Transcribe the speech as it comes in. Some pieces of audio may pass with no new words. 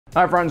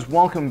Hi friends,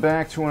 welcome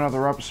back to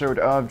another episode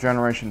of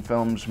Generation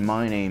Films.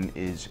 My name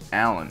is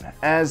Alan.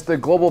 As the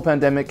global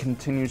pandemic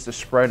continues to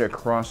spread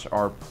across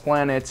our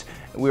planet,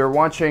 we are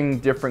watching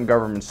different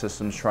government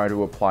systems try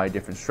to apply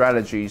different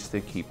strategies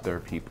to keep their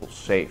people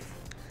safe.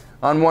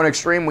 On one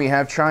extreme, we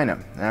have China.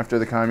 After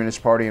the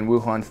Communist Party in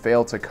Wuhan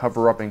failed to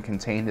cover up and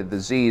contain the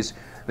disease,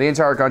 the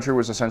entire country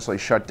was essentially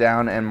shut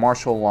down and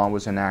martial law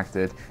was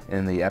enacted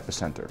in the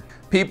epicenter.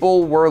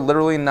 People were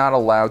literally not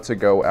allowed to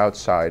go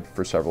outside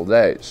for several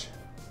days.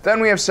 Then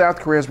we have South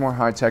Korea's more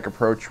high-tech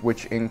approach,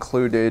 which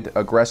included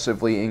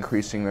aggressively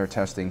increasing their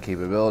testing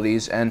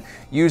capabilities and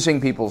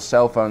using people's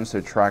cell phones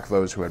to track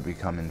those who had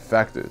become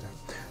infected.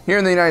 Here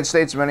in the United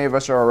States, many of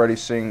us are already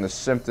seeing the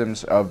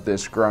symptoms of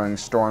this growing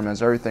storm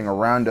as everything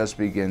around us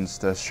begins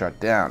to shut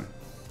down.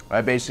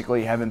 I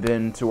basically haven't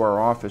been to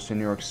our office in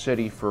New York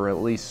City for at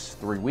least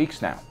 3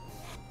 weeks now.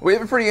 We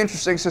have a pretty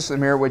interesting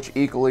system here which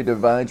equally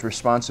divides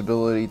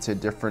responsibility to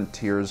different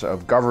tiers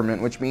of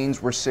government, which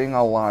means we're seeing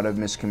a lot of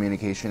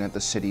miscommunication at the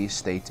city,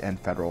 state, and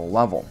federal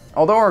level.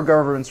 Although our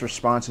government's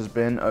response has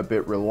been a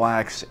bit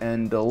relaxed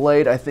and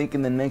delayed, I think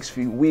in the next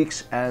few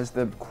weeks as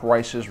the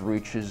crisis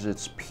reaches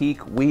its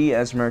peak, we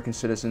as American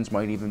citizens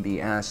might even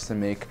be asked to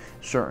make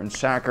certain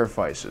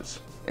sacrifices.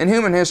 In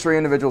human history,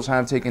 individuals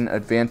have taken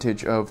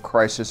advantage of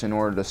crisis in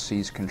order to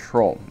seize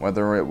control,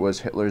 whether it was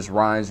Hitler's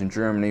rise in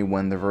Germany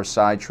when the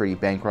Versailles Treaty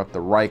bankrupted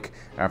the Reich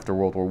after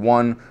World War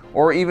I,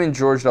 or even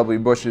George W.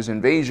 Bush's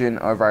invasion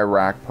of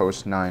Iraq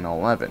post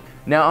 9/11.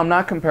 Now, I'm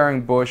not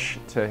comparing Bush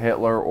to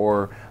Hitler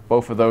or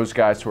both of those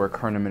guys to our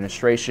current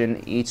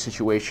administration. Each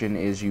situation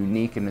is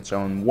unique in its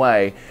own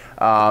way.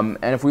 And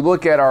if we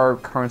look at our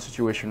current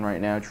situation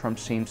right now, Trump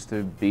seems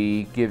to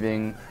be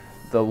giving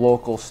the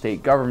local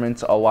state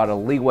governments a lot of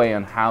leeway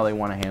on how they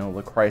want to handle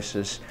the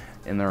crisis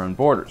in their own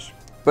borders.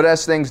 But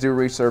as things do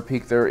reach their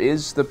peak, there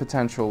is the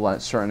potential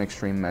that certain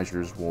extreme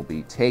measures will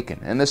be taken.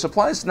 And this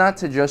applies not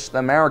to just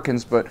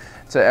Americans, but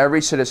to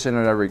every citizen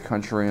of every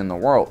country in the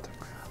world.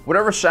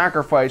 Whatever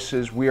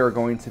sacrifices we are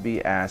going to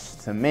be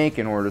asked to make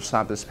in order to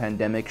stop this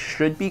pandemic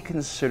should be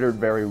considered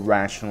very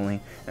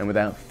rationally and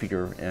without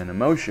fear and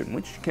emotion,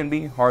 which can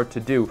be hard to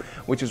do,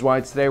 which is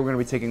why today we're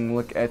going to be taking a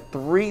look at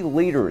 3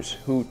 leaders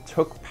who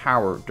took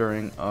power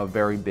during a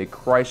very big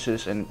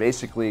crisis and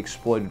basically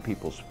exploited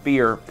people's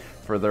fear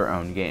for their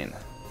own gain.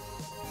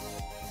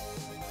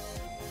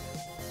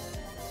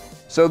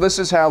 So this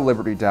is how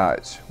liberty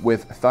dies,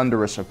 with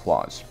thunderous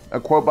applause. A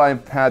quote by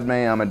Padme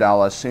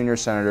Amidala, senior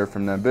senator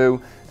from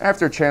Naboo,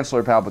 after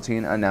Chancellor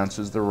Palpatine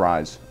announces the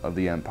rise of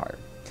the Empire.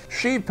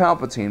 She,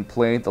 Palpatine,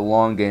 played the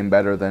long game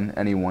better than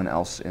anyone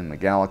else in the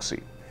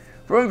galaxy.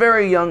 From a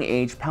very young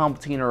age,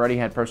 Palpatine already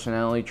had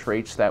personality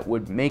traits that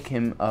would make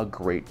him a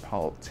great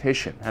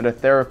politician. Had a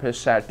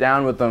therapist sat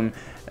down with him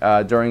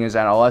during his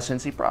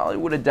adolescence, he probably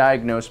would have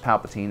diagnosed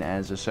Palpatine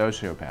as a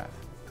sociopath.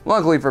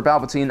 Luckily for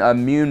Palpatine, a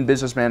Mune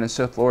businessman and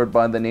Sith Lord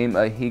by the name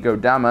of Inigo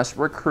Damas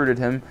recruited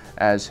him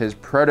as his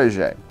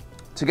protege.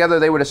 Together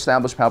they would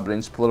establish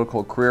Palpatine's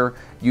political career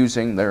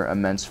using their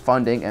immense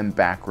funding and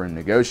backroom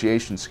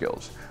negotiation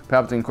skills.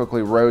 Palpatine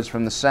quickly rose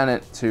from the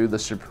Senate to the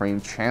Supreme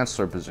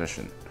Chancellor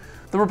position.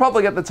 The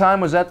Republic at the time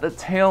was at the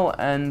tail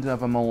end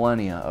of a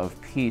millennia of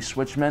peace,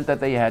 which meant that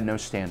they had no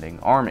standing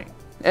army.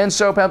 And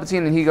so Palpatine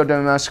and Inigo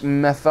Damas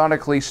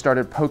methodically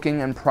started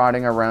poking and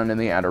prodding around in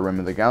the outer rim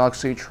of the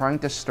galaxy, trying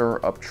to stir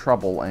up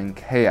trouble and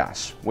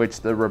chaos,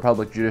 which the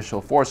Republic judicial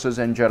forces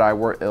and Jedi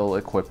were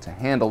ill-equipped to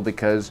handle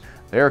because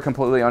they are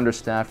completely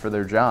understaffed for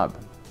their job.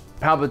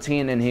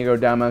 Palpatine and Inigo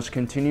Damas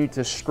continued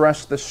to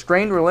stress the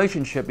strained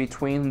relationship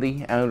between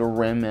the outer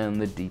rim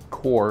and the deep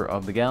core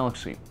of the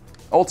galaxy.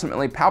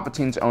 Ultimately,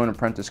 Palpatine's own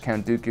apprentice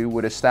Count Dooku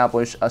would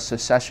establish a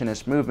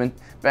secessionist movement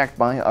backed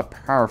by a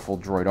powerful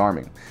droid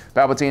army.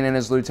 Palpatine and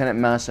his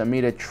lieutenant Padme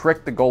Amidala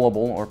tricked the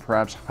gullible, or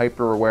perhaps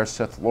hyper-aware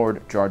Sith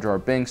Lord Jar Jar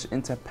Binks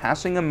into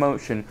passing a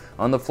motion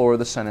on the floor of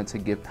the Senate to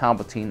give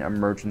Palpatine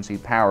emergency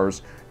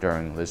powers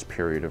during this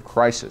period of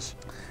crisis.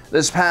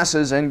 This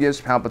passes and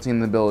gives Palpatine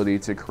the ability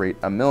to create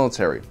a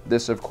military.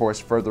 This, of course,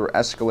 further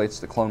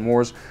escalates the Clone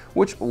Wars,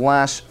 which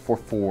lasts for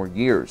 4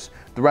 years.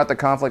 Throughout the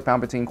conflict,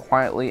 Palpatine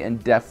quietly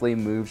and deftly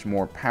moves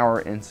more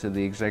power into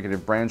the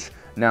executive branch.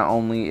 Not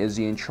only is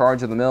he in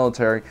charge of the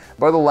military,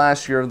 by the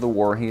last year of the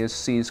war, he has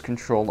seized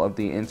control of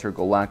the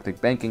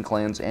intergalactic banking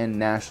clans and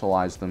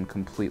nationalized them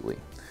completely.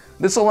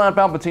 This allowed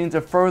Palpatine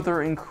to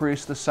further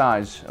increase the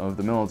size of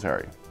the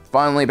military.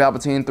 Finally,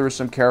 Palpatine, through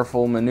some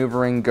careful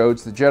maneuvering,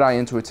 goads the Jedi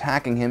into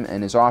attacking him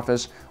in his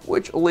office,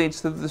 which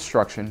leads to the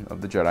destruction of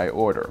the Jedi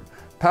Order.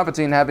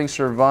 Palpatine, having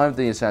survived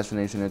the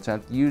assassination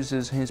attempt,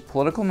 uses his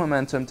political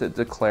momentum to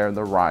declare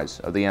the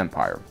rise of the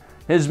Empire.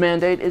 His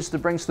mandate is to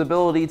bring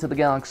stability to the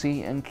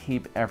galaxy and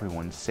keep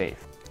everyone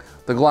safe.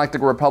 The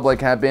Galactic Republic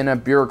had been a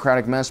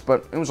bureaucratic mess,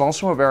 but it was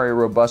also a very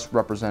robust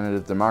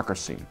representative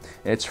democracy.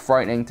 It's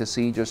frightening to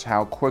see just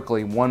how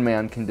quickly one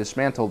man can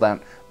dismantle that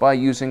by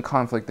using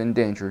conflict and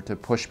danger to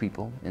push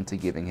people into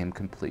giving him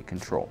complete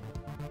control.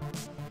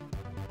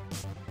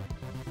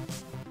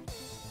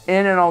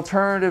 In an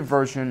alternative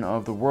version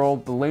of the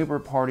world, the Labour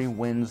Party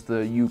wins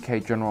the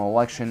UK general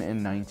election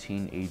in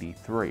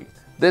 1983.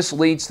 This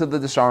leads to the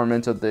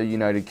disarmament of the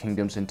United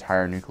Kingdom's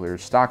entire nuclear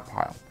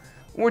stockpile,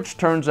 which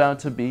turns out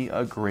to be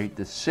a great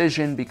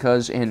decision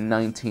because in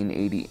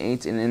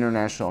 1988 an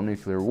international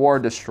nuclear war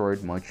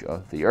destroyed much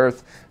of the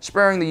Earth,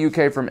 sparing the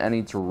UK from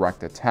any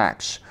direct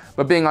attacks.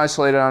 But being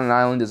isolated on an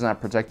island does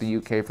not protect the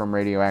UK from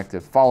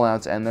radioactive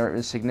fallout, and there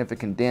is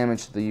significant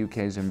damage to the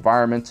UK's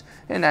environment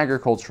and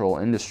agricultural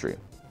industry.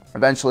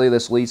 Eventually,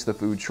 this leads to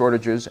food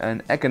shortages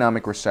and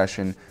economic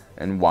recession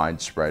and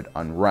widespread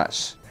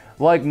unrest.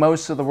 Like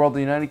most of the world, the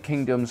United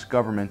Kingdom's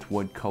government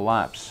would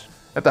collapse.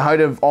 At the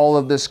height of all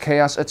of this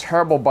chaos, a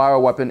terrible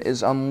bioweapon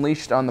is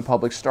unleashed on the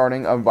public,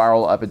 starting a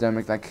viral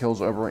epidemic that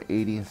kills over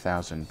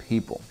 80,000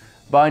 people.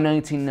 By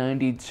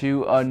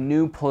 1992, a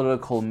new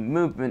political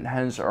movement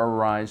has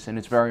arisen and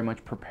is very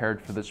much prepared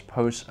for this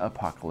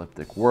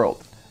post-apocalyptic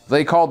world.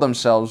 They called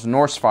themselves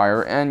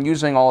Northfire, and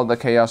using all of the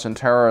chaos and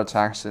terror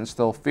attacks to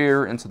instill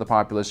fear into the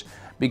populace,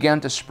 began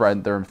to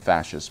spread their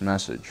fascist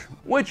message,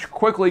 which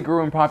quickly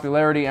grew in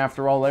popularity.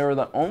 After all, they were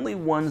the only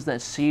ones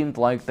that seemed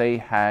like they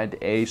had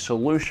a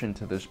solution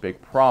to this big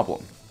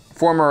problem.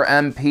 Former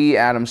MP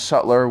Adam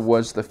Sutler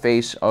was the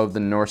face of the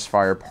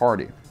Northfire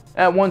Party.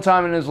 At one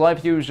time in his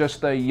life, he was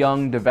just a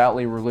young,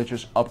 devoutly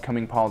religious,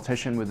 upcoming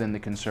politician within the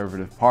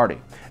Conservative Party.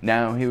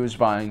 Now he was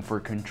vying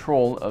for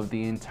control of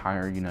the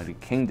entire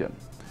United Kingdom.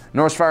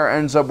 Northfire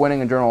ends up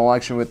winning a general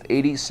election with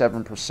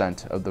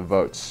 87% of the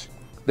votes.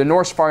 The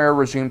Northfire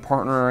regime,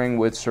 partnering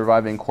with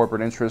surviving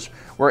corporate interests,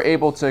 were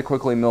able to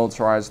quickly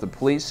militarize the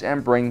police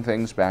and bring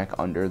things back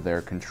under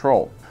their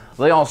control.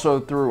 They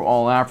also threw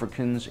all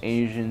Africans,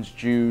 Asians,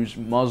 Jews,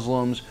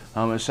 Muslims,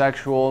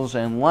 homosexuals,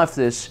 and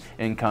leftists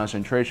in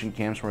concentration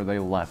camps where they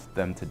left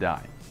them to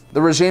die.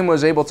 The regime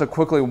was able to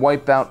quickly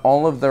wipe out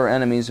all of their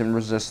enemies and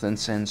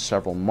resistance in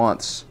several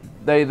months.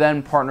 They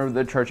then partnered with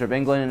the Church of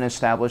England and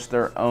established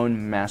their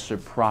own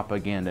massive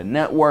propaganda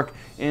network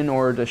in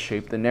order to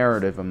shape the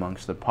narrative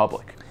amongst the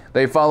public.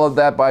 They followed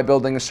that by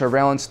building a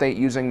surveillance state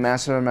using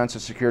massive amounts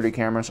of security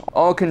cameras,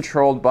 all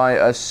controlled by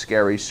a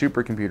scary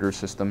supercomputer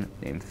system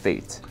named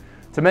Fate.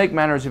 To make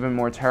matters even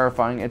more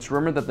terrifying, it's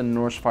rumored that the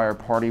Northfire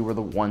Party were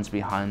the ones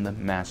behind the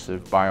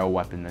massive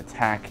bioweapon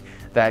attack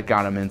that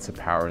got them into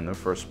power in the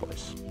first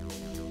place.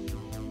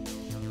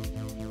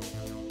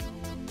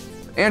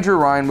 Andrew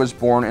Ryan was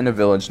born in a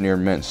village near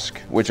Minsk,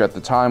 which at the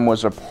time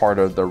was a part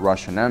of the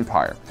Russian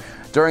Empire.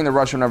 During the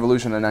Russian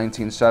Revolution in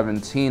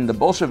 1917, the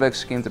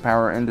Bolsheviks came to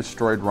power and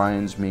destroyed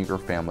Ryan's meager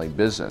family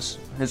business.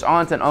 His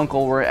aunt and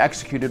uncle were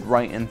executed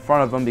right in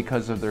front of him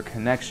because of their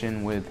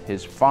connection with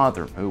his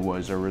father, who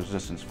was a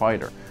resistance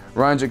fighter.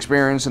 Ryan's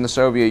experience in the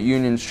Soviet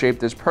Union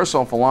shaped his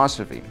personal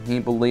philosophy. He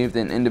believed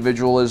in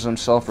individualism,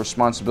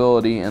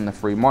 self-responsibility, and the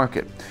free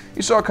market.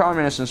 He saw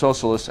communists and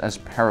socialists as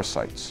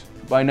parasites.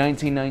 By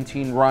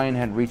 1919, Ryan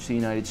had reached the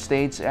United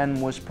States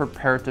and was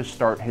prepared to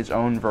start his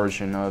own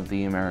version of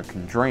the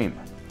American dream.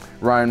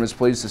 Ryan was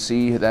pleased to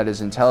see that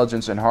his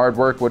intelligence and hard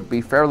work would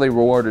be fairly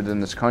rewarded in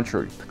this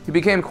country. He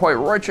became quite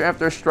rich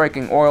after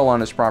striking oil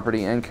on his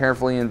property and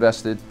carefully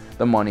invested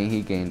the money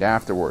he gained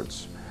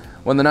afterwards.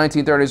 When the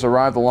 1930s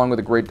arrived along with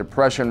the Great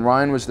Depression,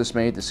 Ryan was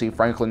dismayed to see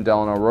Franklin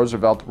Delano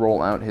Roosevelt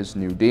roll out his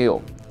New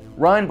Deal.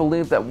 Ryan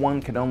believed that one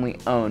could only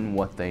own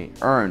what they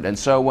earned, and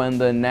so when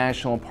the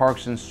National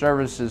Parks and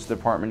Services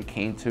Department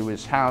came to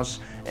his house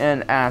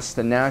and asked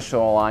to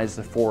nationalize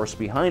the forest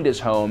behind his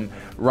home,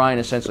 Ryan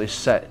essentially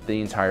set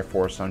the entire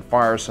forest on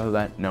fire so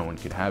that no one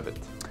could have it.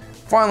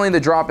 Finally, the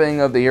dropping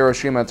of the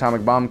Hiroshima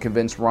atomic bomb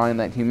convinced Ryan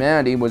that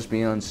humanity was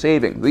beyond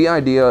saving. The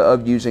idea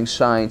of using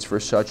science for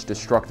such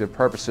destructive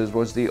purposes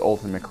was the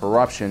ultimate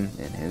corruption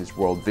in his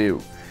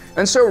worldview.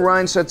 And so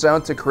Ryan sets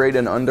out to create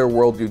an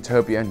underworld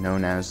utopia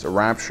known as the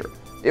Rapture.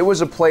 It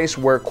was a place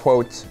where,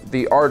 quote,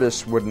 the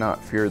artists would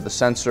not fear the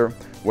censor,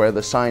 where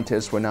the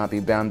scientists would not be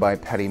bound by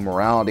petty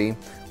morality,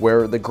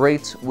 where the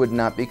great would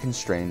not be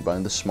constrained by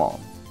the small.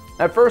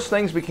 At first,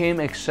 things became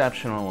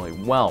exceptionally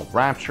well.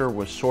 Rapture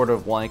was sort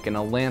of like an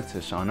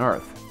Atlantis on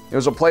Earth. It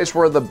was a place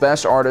where the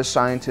best artists,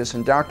 scientists,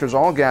 and doctors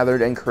all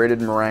gathered and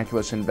created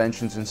miraculous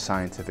inventions and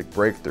scientific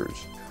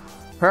breakthroughs.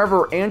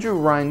 However, Andrew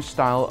Ryan's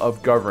style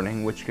of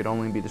governing, which could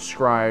only be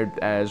described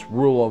as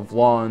rule of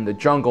law in the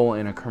jungle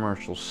in a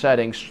commercial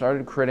setting,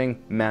 started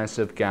creating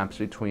massive gaps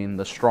between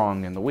the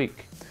strong and the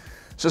weak.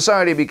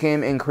 Society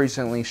became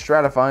increasingly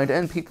stratified,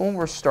 and people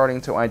were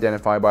starting to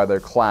identify by their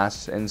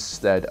class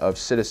instead of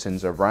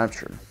citizens of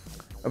Rapture.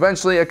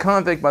 Eventually, a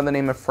convict by the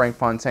name of Frank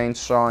Fontaine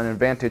saw an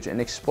advantage in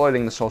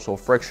exploiting the social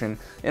friction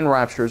in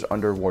Rapture's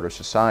underwater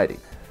society.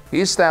 He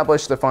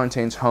established the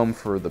Fontaine's Home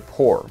for the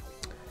Poor.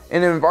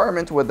 In an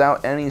environment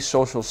without any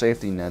social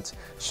safety nets,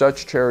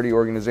 such charity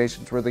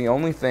organizations were the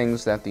only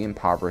things that the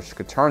impoverished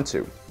could turn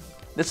to.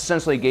 This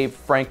essentially gave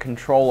Frank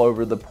control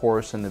over the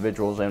poorest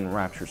individuals in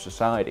Rapture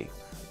society.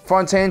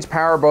 Fontaine's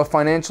power, both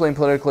financially and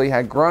politically,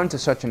 had grown to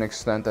such an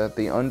extent that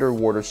the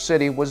underwater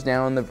city was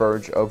now on the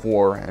verge of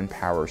war and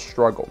power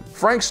struggle.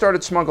 Frank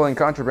started smuggling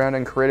contraband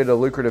and created a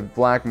lucrative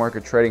black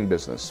market trading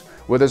business.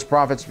 With his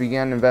profits,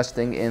 began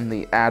investing in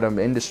the atom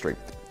industry.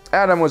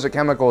 Atom was a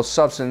chemical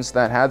substance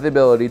that had the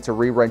ability to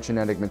rewrite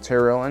genetic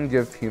material and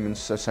give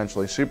humans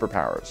essentially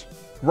superpowers.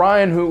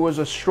 Ryan, who was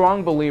a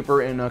strong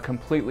believer in a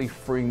completely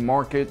free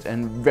market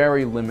and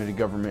very limited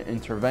government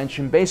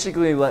intervention,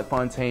 basically let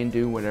Fontaine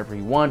do whatever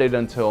he wanted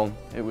until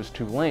it was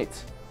too late.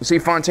 You see,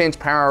 Fontaine's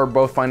power,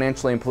 both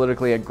financially and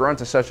politically, had grown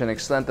to such an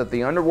extent that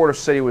the underwater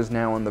city was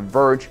now on the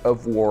verge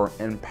of war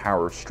and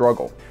power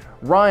struggle.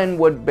 Ryan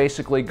would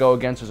basically go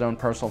against his own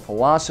personal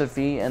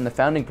philosophy and the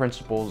founding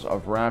principles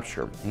of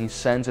Rapture. He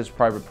sends his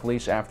private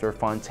police after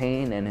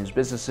Fontaine and his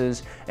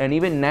businesses, and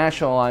even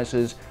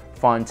nationalizes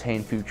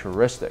Fontaine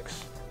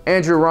Futuristics.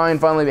 Andrew Ryan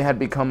finally had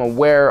become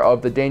aware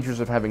of the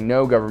dangers of having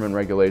no government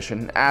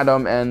regulation.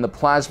 Atom and the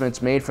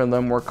plasmids made from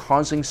them were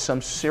causing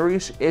some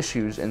serious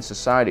issues in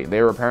society.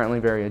 They were apparently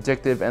very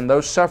addictive, and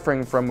those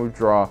suffering from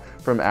withdrawal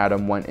from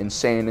Atom went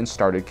insane and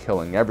started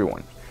killing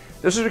everyone.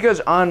 This is because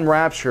on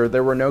Rapture,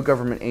 there were no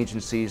government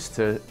agencies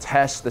to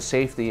test the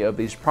safety of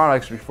these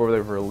products before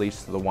they were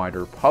released to the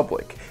wider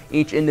public.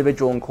 Each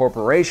individual and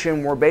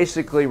corporation were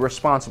basically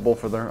responsible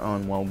for their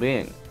own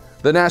well-being.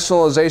 The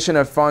nationalization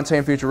of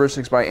Fontaine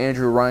Futuristics by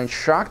Andrew Ryan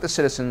shocked the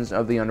citizens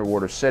of the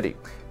underwater city.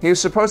 He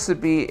was supposed to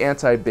be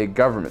anti-big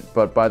government,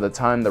 but by the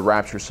time the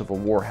Rapture Civil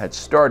War had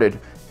started,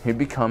 he'd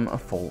become a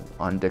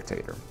full-on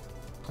dictator.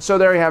 So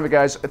there you have it,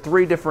 guys.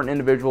 3 different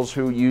individuals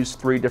who used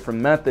 3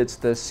 different methods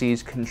to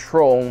seize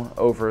control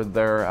over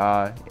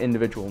their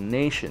individual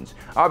nations.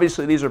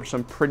 Obviously, these are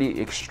some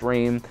pretty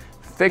extreme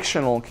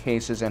fictional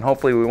cases, and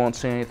hopefully we won't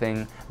see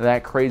anything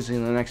that crazy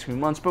in the next few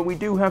months, but we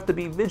do have to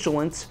be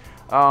vigilant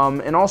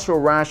and also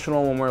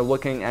rational when we're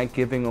looking at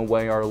giving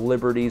away our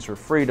liberties or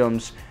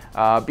freedoms,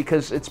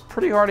 because it's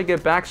pretty hard to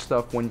get back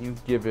stuff when you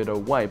give it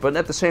away. But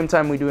at the same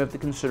time, we do have to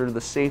consider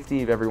the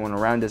safety of everyone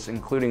around us,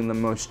 including the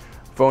most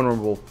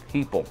vulnerable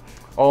people.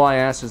 All I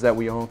ask is that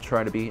we all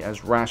try to be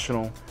as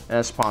rational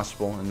as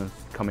possible in the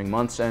coming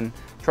months and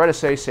try to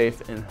stay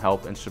safe and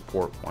help and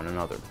support one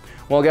another.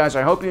 Well, guys,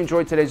 I hope you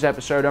enjoyed today's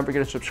episode. Don't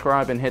forget to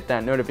subscribe and hit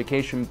that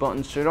notification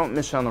button so you don't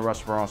miss out on the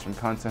rest of our awesome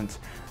content.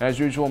 As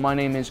usual, my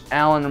name is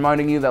Alan,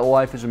 reminding you that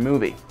life is a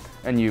movie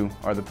and you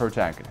are the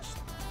protagonist.